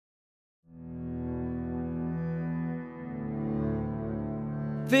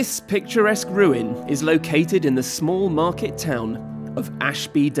This picturesque ruin is located in the small market town of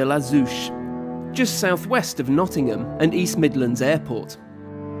Ashby de la Zouch, just southwest of Nottingham and East Midlands Airport.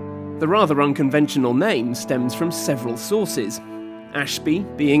 The rather unconventional name stems from several sources, Ashby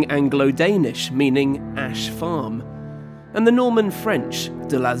being Anglo-Danish meaning ash farm, and the Norman French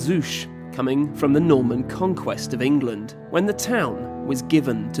de la Zouch coming from the Norman conquest of England, when the town was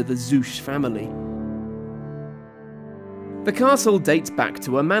given to the Zouch family. The castle dates back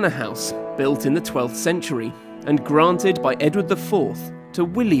to a manor house built in the 12th century and granted by Edward IV to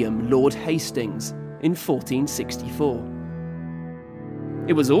William Lord Hastings in 1464.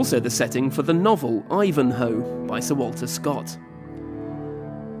 It was also the setting for the novel Ivanhoe by Sir Walter Scott.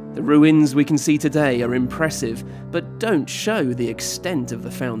 The ruins we can see today are impressive, but don't show the extent of the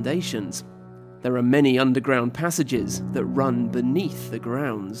foundations. There are many underground passages that run beneath the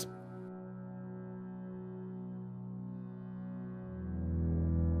grounds.